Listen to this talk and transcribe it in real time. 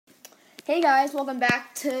Hey guys, welcome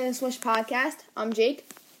back to Swish Podcast. I'm Jake.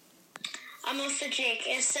 I'm also Jake,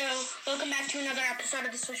 and so welcome back to another episode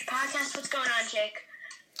of the Swish Podcast. What's going on, Jake?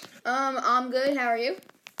 I'm good. How are you?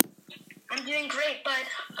 I'm doing great,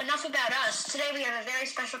 but enough about us. Today we have a very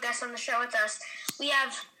special guest on the show with us. We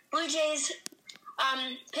have Blue Jays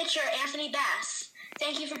pitcher Anthony Bass.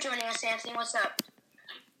 Thank you for joining us, Anthony. What's up?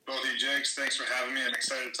 Both of you, Jakes, thanks for having me. I'm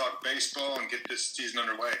excited to talk baseball and get this season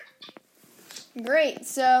underway. Great.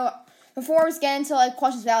 So, before we get into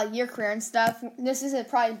questions about your career and stuff, this is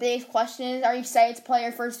probably the biggest question. Are you excited to play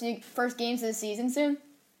your first games of the season soon?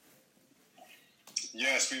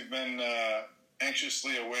 Yes, we've been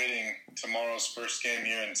anxiously awaiting tomorrow's first game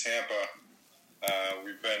here in Tampa.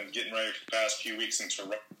 We've been getting ready for the past few weeks in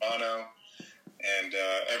Toronto, and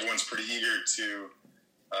everyone's pretty eager to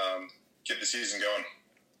get the season going.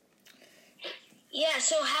 Yeah,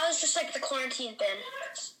 so how's just the quarantine been?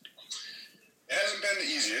 It hasn't been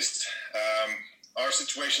the easiest. Our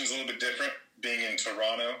situation's a little bit different. Being in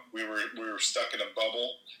Toronto, we were stuck in a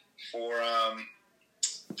bubble for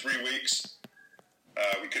 3 weeks.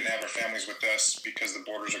 We couldn't have our families with us because the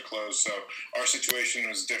borders are closed. So our situation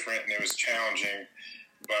was different and it was challenging,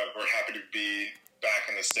 but we're happy to be back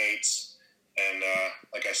in the States and,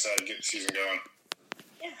 like I said, get the season going.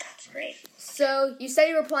 Yeah, that's great. So, you said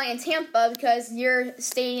you were playing in Tampa because your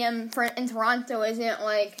stadium in Toronto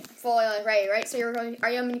isn't fully ready, right? So, are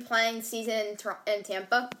you going to be playing the season in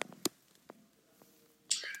Tampa?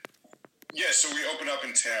 Yeah, so we open up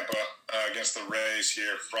in Tampa against the Rays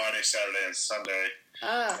here Friday, Saturday, and Sunday.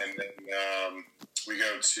 And then we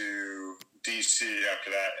go to D.C.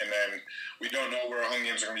 after that. And then we don't know where our home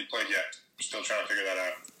games are going to be played yet. We're still trying to figure that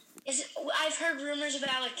out. I've heard rumors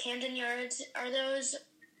about Camden Yards. Are those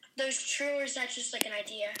true, or is that just an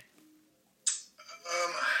idea?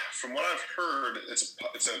 From what I've heard, it's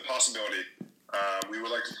a possibility. We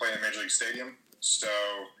would like to play in a Major League Stadium. So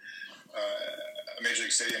a Major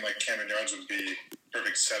League Stadium like Camden Yards would be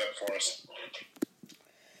perfect setup for us.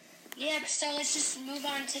 Yeah, so let's just move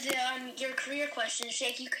on to your career questions.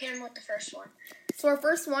 Jake, you can with the first one. So our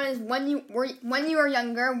first one is when you were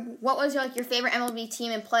younger, what was your favorite MLB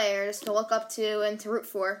team and players to look up to and to root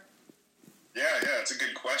for? Yeah, it's a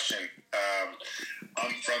good question.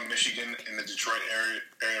 I'm from Michigan in the Detroit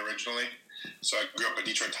area originally, so I grew up a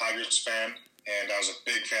Detroit Tigers fan, and I was a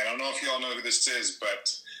big fan. I don't know if you all know who this is,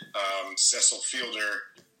 but Cecil Fielder,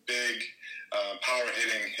 big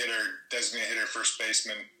power-hitting hitter, designated hitter, first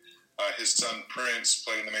baseman. His son Prince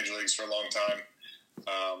played in the major leagues for a long time.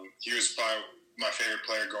 He was probably my favorite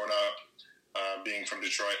player growing up, being from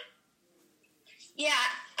Detroit. Yeah,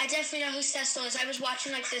 I definitely know who Cecil is. I was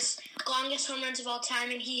watching this longest home runs of all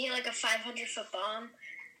time, and he hit a 500-foot bomb.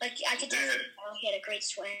 I could definitely tell he had a great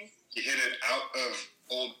swing. He hit it out of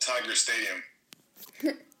old Tiger Stadium.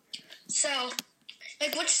 So,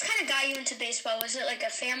 what just kind of got you into baseball? Was it a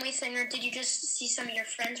family thing, or did you just see some of your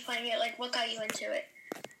friends playing it? What got you into it?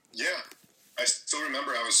 Yeah, I still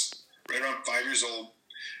remember I was right around 5 years old,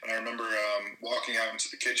 and I remember walking out into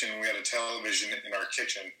the kitchen. We had a television in our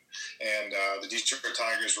kitchen, and the Detroit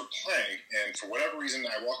Tigers were playing. And for whatever reason,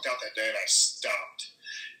 I walked out that day, and I stopped,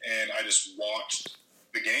 and I just watched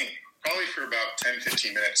the game, probably for about 10,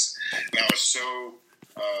 15 minutes. And I was so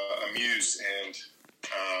amused and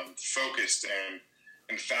focused and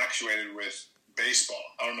infatuated with baseball.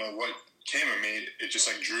 I don't know what came of me. It just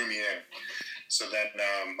drew me in. So then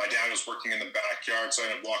my dad was working in the backyard, so I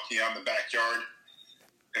ended up walking out in the backyard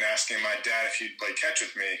and asking my dad if he'd play catch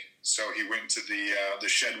with me. So he went to the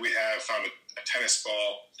shed we have, found a tennis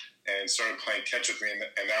ball, and started playing catch with me.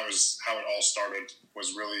 And that was how it all started,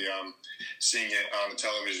 was really seeing it on the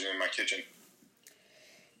television in my kitchen.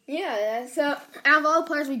 Yeah, so out of all the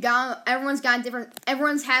players we got,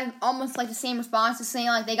 everyone's had almost the same response to saying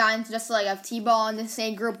they got into just a T-ball and the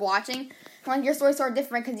same group watching. Your story's sort of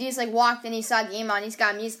different because you just walked and you saw a game on, you just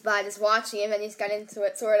got amused by just watching it, and you just got into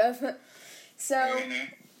it, sort of. So,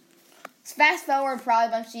 fast forward probably a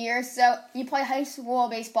bunch of years. So, you played high school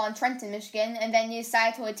baseball in Trenton, Michigan, and then you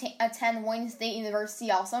decided to attend Wayne State University,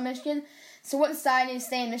 also in Michigan. So, what decided you to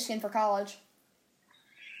stay in Michigan for college?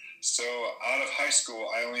 So, out of high school,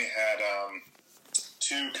 I only had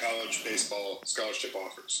 2 college baseball scholarship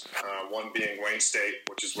offers. One being Wayne State,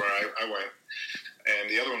 which is where I went.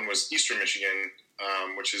 And the other one was Eastern Michigan,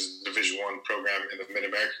 which is a Division I program in the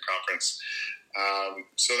Mid-America Conference.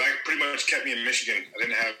 So that pretty much kept me in Michigan. I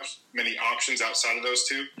didn't have many options outside of those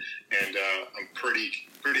two, and I'm pretty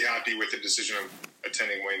happy with the decision of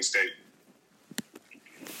attending Wayne State.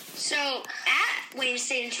 So at Wayne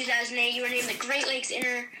State in 2008, you were named the Great Lakes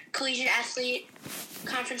Intercollegiate Athlete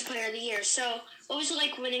Conference Player of the Year. So what was it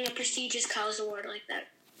like winning a prestigious college award like that?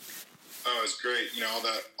 was great.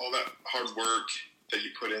 All that hard work that you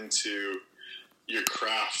put into your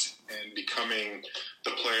craft and becoming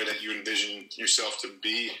the player that you envision yourself to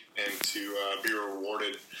be, and to be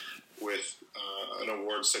rewarded with an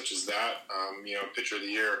award such as that, Pitcher of the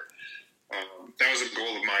Year. That was a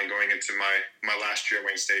goal of mine going into my last year at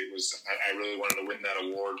Wayne State. Was I really wanted to win that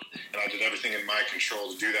award, and I did everything in my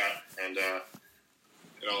control to do that, and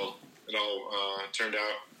it all turned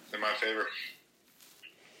out in my favor.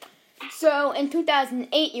 So in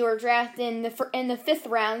 2008, you were drafted in the fifth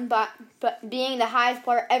round, but being the highest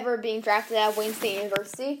player ever being drafted at Wayne State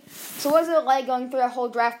University. So what was it like going through the whole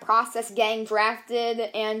draft process, getting drafted,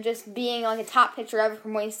 and just being like a top pitcher ever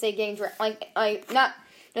from Wayne State, getting not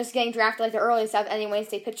just getting drafted like the earliest of any Wayne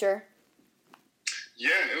State pitcher?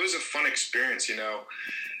 Yeah, it was a fun experience.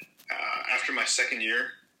 After my second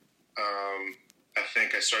year, I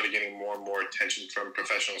think I started getting more and more attention from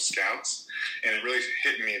professional scouts, and it really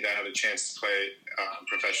hit me that I had a chance to play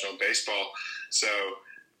professional baseball. So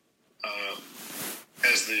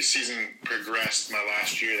as the season progressed, my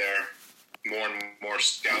last year there, more and more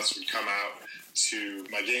scouts would come out to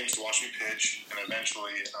my games to watch me pitch, and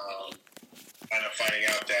eventually ended up finding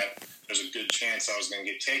out that there's a good chance I was going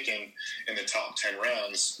to get taken in the top 10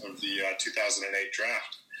 rounds of the 2008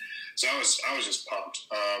 draft. So I was just pumped.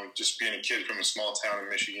 Just being a kid from a small town in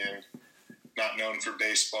Michigan, not known for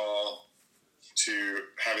baseball, to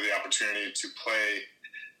having the opportunity to play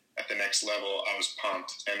at the next level, I was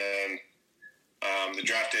pumped. And then the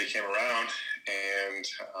draft day came around, and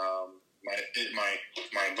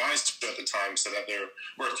my advisor at the time said that there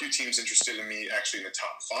were a few teams interested in me actually in the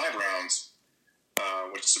top 5 rounds,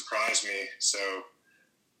 which surprised me. So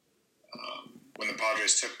when the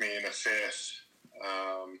Padres took me in the 5th,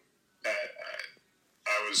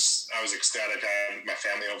 I was ecstatic. I had my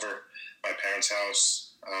family over my parents'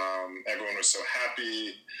 house. Everyone was so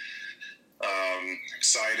happy,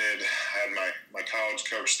 excited. I had my college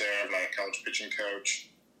coach there, my college pitching coach.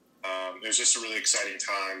 It was just a really exciting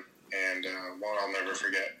time, and one I'll never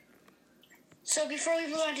forget. So before we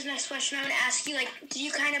move on to the next question, I want to ask you, did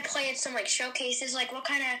you kind of play at some, showcases? What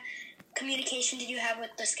kind of communication did you have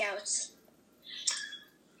with the scouts?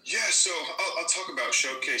 Yeah, so I'll talk about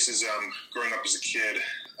showcases growing up as a kid.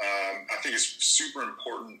 I think it's super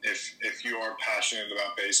important if you are passionate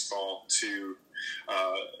about baseball to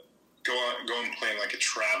go and play in a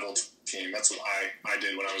travel team. That's what I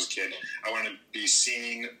did when I was a kid. I wanted to be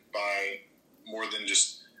seen by more than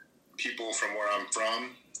just people from where I'm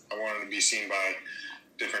from. I wanted to be seen by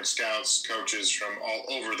different scouts, coaches from all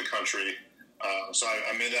over the country. So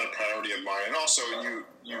I made that a priority of mine. And also,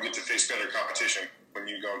 you get to face better competition when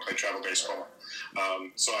you go and play travel baseball.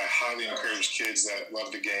 So I highly encourage kids that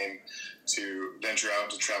love the game to venture out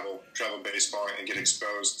to travel baseball and get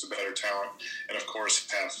exposed to better talent, and of course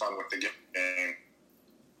have fun with the game.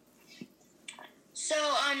 So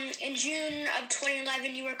in June of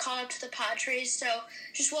 2011, you were called up to the Padres. So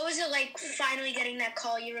just what was it like finally getting that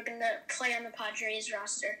call you were going to play on the Padres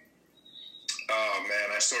roster? Oh,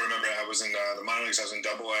 man, I still remember I was in the minor leagues. I was in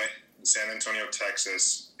AA in San Antonio,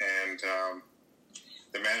 Texas, and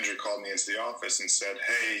the manager called me into the office and said,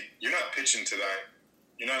 "Hey, you're not pitching tonight.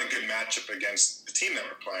 You're not a good matchup against the team that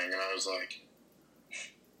we're playing." And I was like,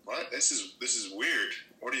 "What? This is weird.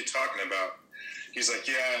 What are you talking about?" He's like,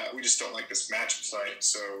 "Yeah, we just don't like this matchup tonight,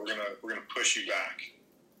 so we're gonna push you back."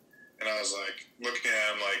 And I was like, looking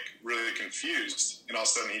at him really confused. And all of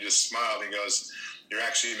a sudden, he just smiled. And he goes, "You're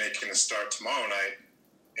actually making a start tomorrow night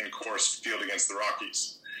in Coors Field against the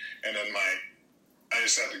Rockies." And then I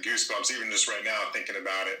just had the goosebumps, even just right now thinking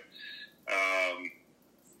about it.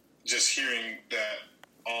 Just hearing that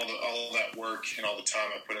all that work and all the time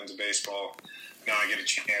I put into baseball, now I get a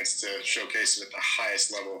chance to showcase it at the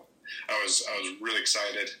highest level. I was really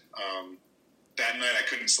excited. That night I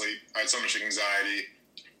couldn't sleep. I had so much anxiety.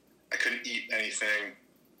 I couldn't eat anything.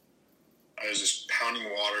 I was just pounding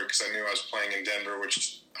water because I knew I was playing in Denver, which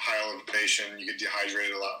is high elevation. You get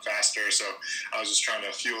dehydrated a lot faster. So I was just trying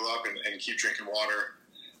to fuel up and keep drinking water.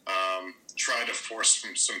 Tried to force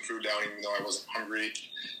some food down even though I wasn't hungry.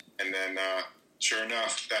 And then sure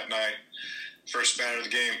enough, that night, first batter of the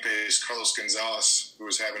game faced Carlos Gonzalez, who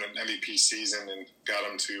was having an MVP season, and got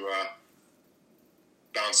him to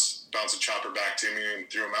bounce a chopper back to me and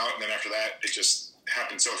threw him out. And then after that, it just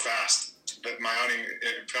happened so fast. But my outing,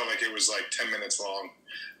 it felt like it was 10 minutes long.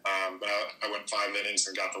 But I went 5 innings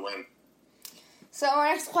and got the win. So our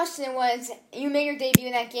next question was, you made your debut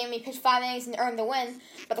in that game, you pitched 5 innings and earned the win.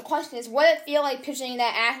 But the question is, what did it feel like pitching in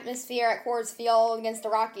that atmosphere at Coors Field against the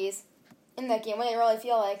Rockies in that game? What did it really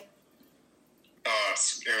feel like?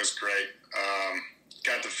 It was great.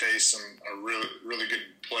 Got to face some really, really good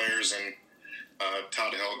players, and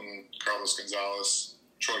Todd Helton, Carlos Gonzalez,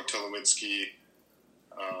 Troy Tulowitzki,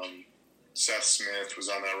 Seth Smith was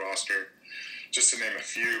on that roster, just to name a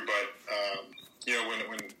few. But,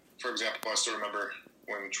 when for example, I still remember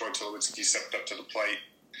when Troy Tulowitzki stepped up to the plate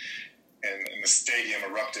and the stadium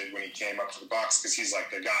erupted when he came up to the box because he's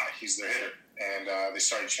like their guy, he's their hitter. And they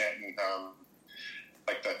started chanting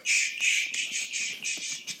like that,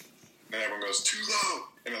 and everyone goes, too low,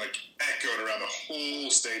 and it like echoed around the whole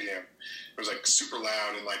stadium. It was like super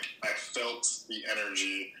loud, and like I felt the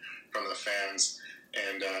energy from the fans,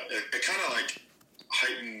 and it kind of like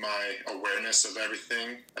heightened my awareness of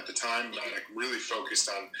everything at the time. I like really focused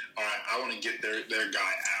on, all right, I want to get their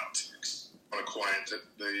guy out. I want to quiet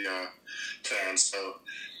the fans. So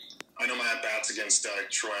I know my at-bats against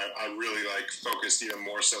Troy, I really like focused even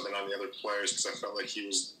more so than on the other players because I felt like he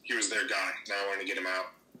was their guy. Now I wanted to get him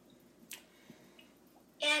out.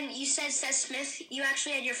 And you said Seth Smith, you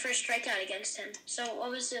actually had your first strikeout against him. So what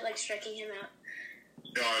was it like striking him out?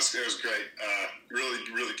 No, it was great. Really,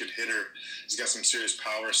 really good hitter. He's got some serious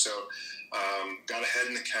power. So got ahead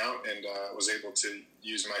in the count and was able to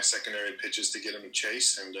use my secondary pitches to get him to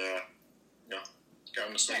chase and, got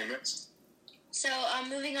him to swing and miss. So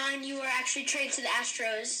moving on, you were actually traded to the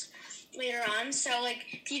Astros later on. So,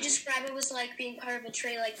 like, can you describe what it was like being part of a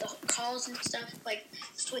trade, like the calls and stuff, like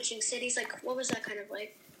switching cities? Like, what was that kind of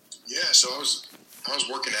like? Yeah, so I was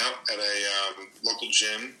working out at a local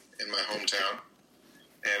gym in my hometown,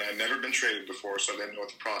 and I'd never been traded before, so I didn't know what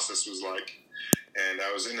the process was like. And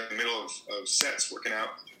I was in the middle of sets working out.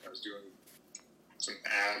 I was doing some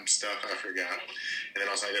ab stuff, I forgot. And then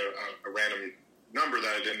also I got a random number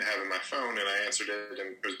that I didn't have in my phone, and I answered it, and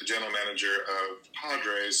it was the general manager of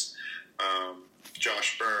Padres,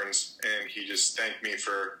 Josh Burns, and he just thanked me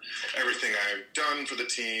for everything I've done for the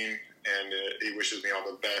team, and he wishes me all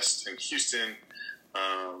the best in Houston,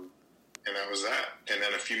 and that was that. And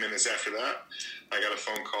then a few minutes after that, I got a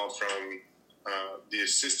phone call from the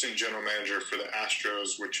assistant general manager for the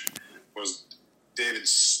Astros, which was David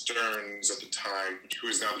Stearns at the time, who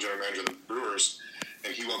is now the general manager of the Brewers,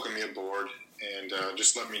 and he welcomed me aboard and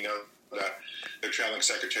just let me know that their traveling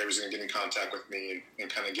secretary was going to get in contact with me and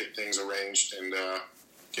kind of get things arranged and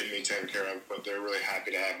get me taken care of. But they're really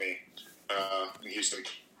happy to have me in Houston.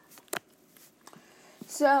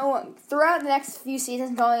 So, throughout the next few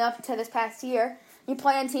seasons going up to this past year, you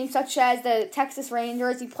play on teams such as the Texas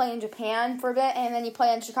Rangers, you play in Japan for a bit, and then you play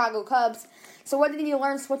on Chicago Cubs. So what did you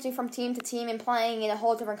learn switching from team to team and playing in a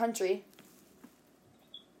whole different country?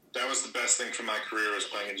 That was the best thing for my career, was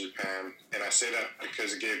playing in Japan. And I say that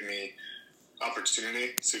because it gave me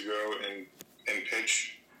opportunity to go and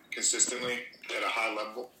pitch consistently at a high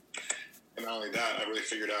level. And not only that, I really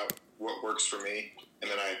figured out what works for me.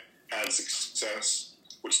 And then I had success,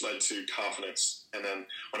 which led to confidence. And then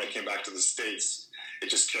when I came back to the States, it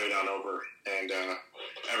just carried on over. And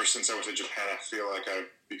ever since I went to Japan, I feel like I've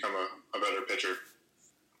become a better pitcher.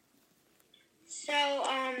 So,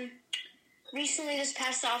 recently this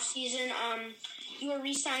past offseason, you were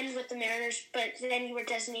re-signed with the Mariners, but then you were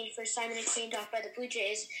designated for assignment and cleaned off by the Blue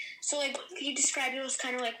Jays. So, like, could you describe it as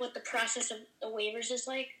kind of like what the process of the waivers is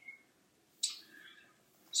like?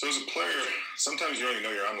 So as a player, sometimes you don't even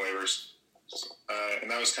know you're on waivers. And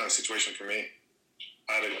that was kind of the situation for me.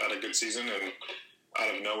 I had a good season, and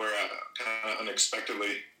out of nowhere, I kind of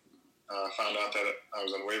unexpectedly found out that I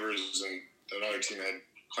was on waivers and that another team had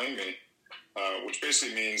claimed me, which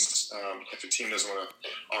basically means if a team doesn't want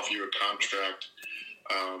to offer you a contract,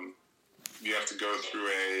 you have to go through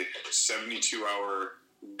a 72-hour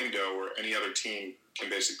window where any other team can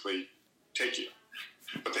basically take you.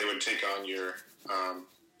 But they would take on your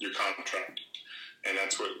contract, and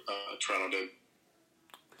that's what Toronto did.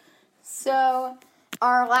 So,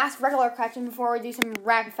 our last regular question before we do some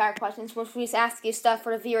rapid-fire questions, which we just ask you stuff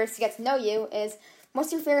for the viewers to get to know you, is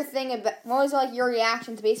what's your favorite thing about, what was like your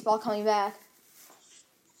reaction to baseball coming back?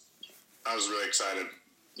 I was really excited.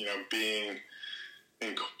 You know, being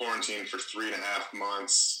in quarantine for 3.5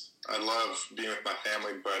 months, I love being with my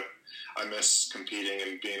family, but I miss competing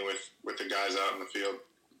and being with the guys out in the field.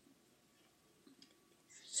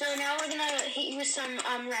 So now we're going to hit you with some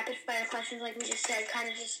rapid-fire questions, like we just said, kind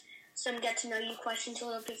of just some get-to-know-you questions a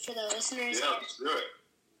little bit for the listeners. Yeah, let's do it.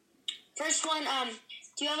 First one,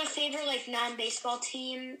 do you have a favorite, like, non-baseball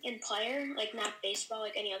team and player? Like, not baseball,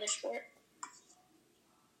 like any other sport?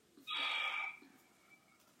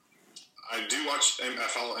 I do watch, I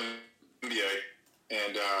follow NBA,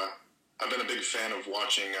 and I've been a big fan of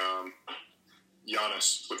watching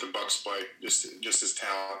Giannis with the Bucks play, just his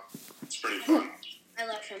talent. It's pretty fun. I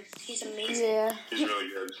love him. He's amazing. Yeah. He's really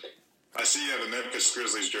good. I see you have a Memphis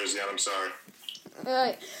Grizzlies jersey on. I'm sorry.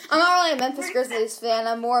 I'm not really a Memphis Grizzlies fan.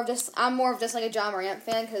 I'm more of just like a John Morant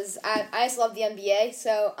fan because I just love the NBA.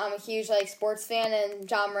 So I'm a huge like sports fan, and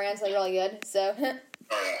John Morant's like really good. So. Oh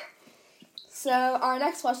yeah. So our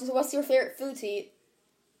next question is, what's your favorite food to eat?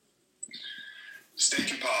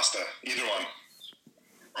 Steak and pasta, either one.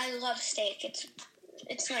 I love steak.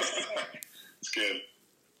 It's my favorite. It's good.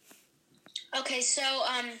 Okay, so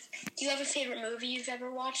do you have a favorite movie you've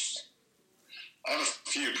ever watched? I have a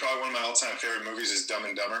few. Probably one of my all-time favorite movies is Dumb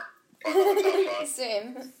and Dumber. Probably one of the top 5.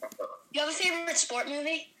 Same. You have a favorite sport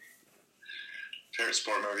movie? Favorite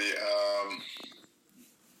sport movie?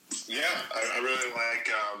 Yeah, I really like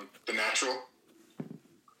The Natural.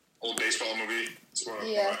 Old baseball movie. It's one of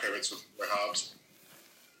my favorites with Hobbs.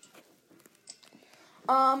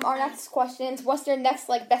 Our next question is, what's your next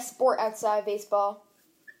like best sport outside of baseball?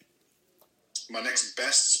 My next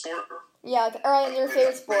best sport? Yeah, or your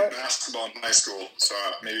favorite sport. I played basketball in high school, so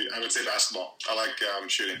maybe I would say basketball. I like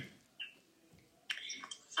shooting.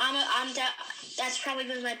 That's probably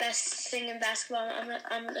been my best thing in basketball.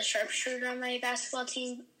 I'm the sharpshooter on my basketball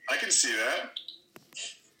team. I can see that.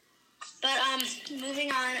 But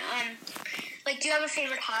moving on, do you have a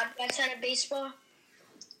favorite hobby outside of baseball?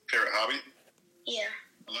 Favorite hobby? Yeah.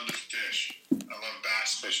 I love to fish. I love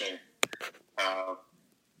bass fishing.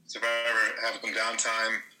 So if I ever have some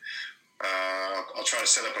downtime, I'll try to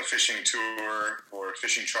set up a fishing tour or a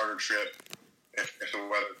fishing charter trip if the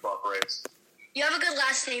weather cooperates. You have a good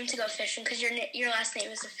last name to go fishing because your last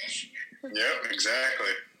name is a fish. Yep,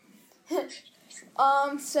 exactly.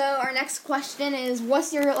 So our next question is,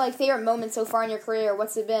 what's your like favorite moment so far in your career?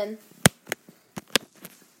 What's it been?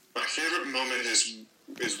 My favorite moment is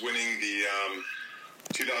winning the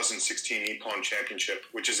 2016 Nippon Championship,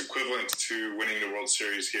 which is equivalent to winning the World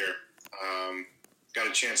Series here. Got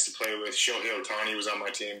a chance to play with Shohei Ohtani, was on my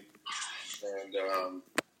team, and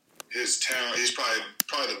his talent. He's probably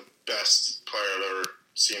the best player I've ever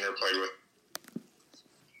seen or played with.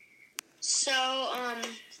 So,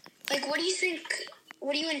 what do you think?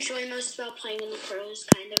 What do you enjoy most about playing in the pros?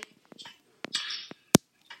 Kind of.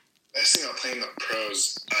 Best thing about playing in the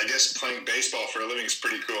pros, I guess playing baseball for a living is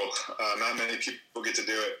pretty cool. Not many people get to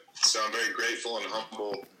do it, so I'm very grateful and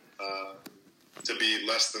humble to be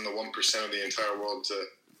less than the 1% of the entire world to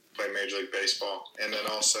play Major League Baseball. And then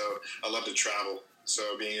also, I love to travel,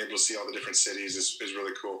 so being able to see all the different cities is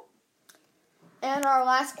really cool. And our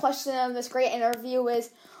last question of this great interview is,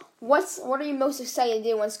 what are you most excited to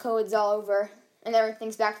do once COVID's all over and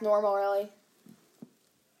everything's back to normal, really?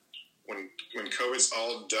 When COVID's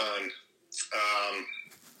all done,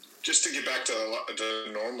 just to get back to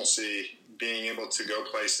the normalcy, being able to go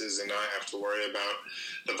places and not have to worry about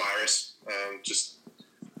the virus, just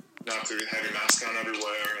not to have your mask on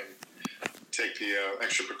everywhere and take the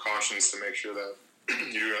extra precautions to make sure that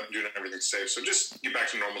you're doing everything safe. So just get back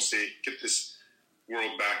to normalcy, get this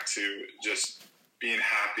world back to just being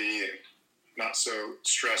happy and not so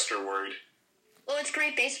stressed or worried. Well, it's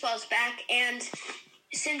great baseball's back, and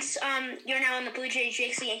since you're now on the Blue Jays,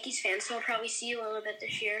 Jake's a Yankees fan, so we'll probably see you a little bit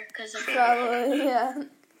this year because of probably, yeah.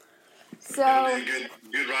 So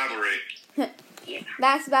good rivalry. Yeah.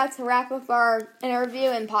 That's about to wrap up our interview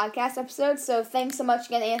and podcast episode. So thanks so much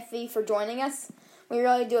again, Anthony, for joining us. We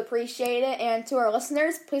really do appreciate it. And to our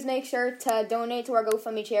listeners, please make sure to donate to our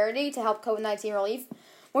GoFundMe charity to help COVID-19 relief,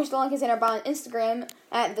 which the link is in our bio on Instagram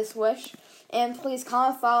at the Swish. And please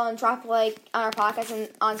comment, follow, and drop a like on our podcast and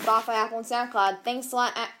on Spotify, Apple, and SoundCloud. Thanks a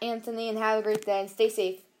lot, Anthony, and have a great day. And stay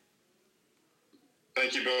safe.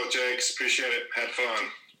 Thank you both, Jakes. Appreciate it. Had fun.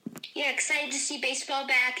 Yeah, excited to see baseball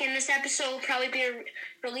back, and this episode will probably be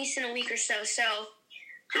released in a week or so. So,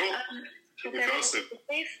 cool. Keep me posted.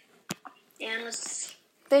 Safe. And let's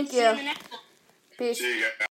Thank see you you. in the next one. Peace. See you guys.